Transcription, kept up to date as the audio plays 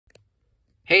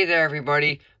Hey there,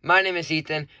 everybody. My name is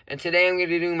Ethan, and today I'm going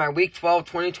to be doing my Week 12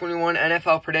 2021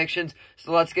 NFL predictions.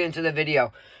 So let's get into the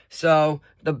video. So,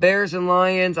 the Bears and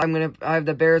Lions, I have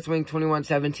the Bears winning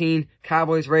 21-17.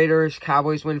 Cowboys, Raiders,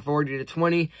 Cowboys win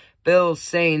 40-20. Bills,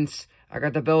 Saints, I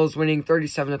got the Bills winning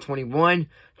 37-21.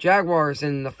 Jaguars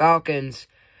and the Falcons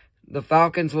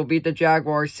will beat the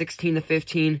Jaguars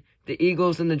 16-15. The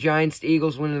Eagles and the Giants, the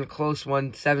Eagles win in a close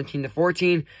one,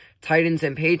 17-14. Titans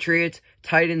and Patriots,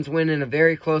 Titans win in a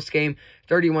very close game,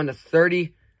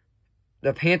 31-30.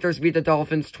 The Panthers beat the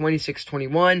Dolphins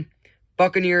 26-21.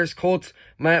 Buccaneers, Colts,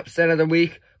 my upset of the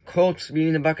week. Colts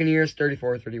beating the Buccaneers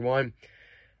 34-31.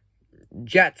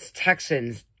 Jets,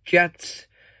 Texans, Jets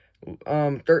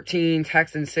 13,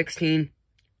 Texans 16.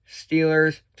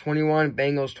 Steelers 21,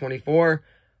 Bengals 24.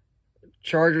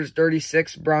 Chargers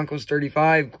 36, Broncos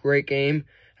 35. Great game.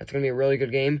 That's going to be a really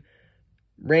good game.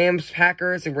 Rams,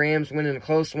 Packers, and Rams win in a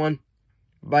close one.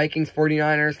 Vikings,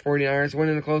 49ers win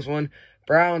in a close one.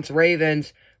 Browns,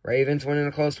 Ravens win in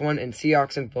a close one. And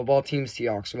Seahawks and football team,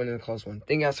 Seahawks win in a close one.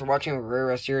 Thank you guys for watching. Have a great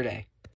rest of your day.